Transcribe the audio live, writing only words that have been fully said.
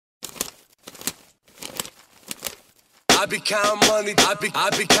be counting money. I be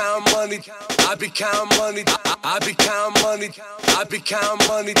counting money. I be counting money. I be counting money. I be counting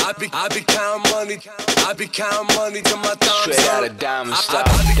money. I be counting money. I be counting money till my thumbs straight out hurt. of Diamond Style.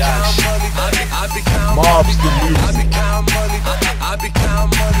 I be counting money. I be counting money. Mobster music. I be counting money. I be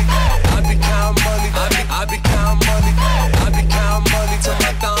counting money. I be counting money. I be counting money. I be counting money till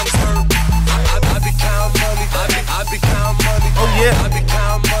my thumbs hurt. I be counting money. I be counting money. Oh yeah, I be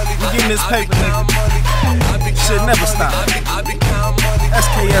counting money. we getting this paper, nigga. nigga. Shit never stop. I be counting money.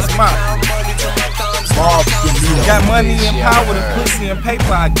 SKS Mob. Mobster music. Got money and power, the pussy and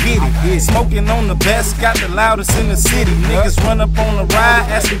paper, I get it. Smoking on the best, got the loudest in the city. Niggas run up on the ride,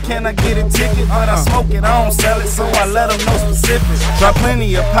 asking can I get a ticket, but I smoke it, I don't sell it, so I let them know specifics. Drop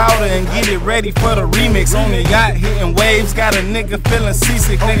plenty of powder and get it ready for the remix. On the yacht, hitting waves, got a nigga feeling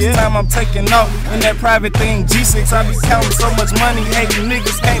seasick. Next time I'm taking off in that private thing G6, I be counting so much money, hating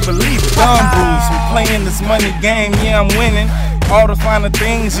niggas can't believe it. Dumb Bruce, we playing this money game, yeah I'm winning. All the finer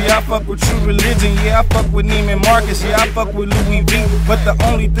things, yeah, I fuck with True Religion, yeah, I fuck with Neiman Marcus, yeah, I fuck with Louis V. But the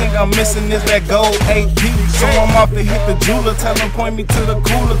only thing I'm missing is that gold AP. So I'm off to hit the jeweler, tell him point me to the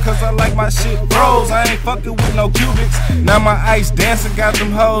cooler, cause I like my shit bros, I ain't fucking with no cubics. Now my ice dancing got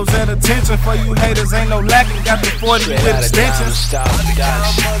them hoes at attention. For you haters, ain't no lacking, got the 40 Straight with out of Diamond extensions. Style. I be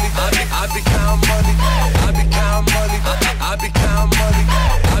counting money. I be counting money. I be counting money. I be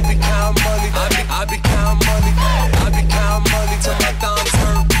counting money. I be counting money. I be counting money till my thumbs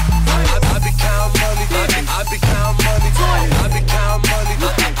hurt. I be counting money. I be counting money. I be counting money.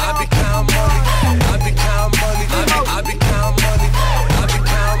 I be counting money. I be counting money. I be counting money. I be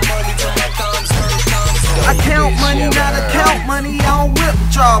counting money till my thumbs hurt. I count money, not account money, I don't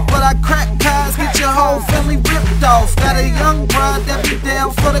withdraw. But I crack ties, get your whole family ripped off. Got a young broad that be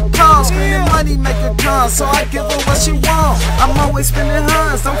down for the cause. Screaming money make a gun, so I give her what she want. I'm always spending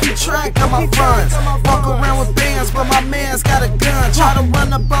hunts, don't keep track of my funds. Walk around with bands, but my man's got a gun. Try to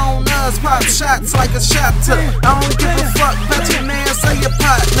run up on us, pop shots like a shot to. I don't give a fuck, bet your man say your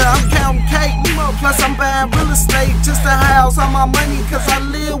partner. I'm counting cake, plus I'm buying real estate just to house all my money, cause I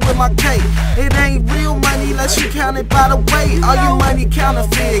live with my cake. It ain't real money unless you count it by the weight. All your money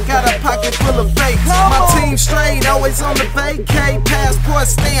counterfeit, got a pocket full of fakes. My team straight, always on the vacay. Passport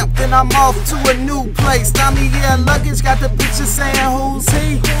stamped, then I'm off to a new place. Tommy, yeah, luggage, got the bitches saying who's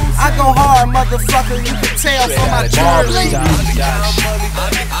he. I go hard, motherfucker, you can tell from my jewelry. I be counting money.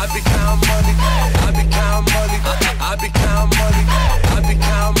 I be counting money. I be counting money. I be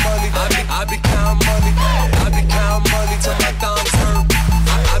counting money. I be counting money. I be counting money till my thumbs hurt.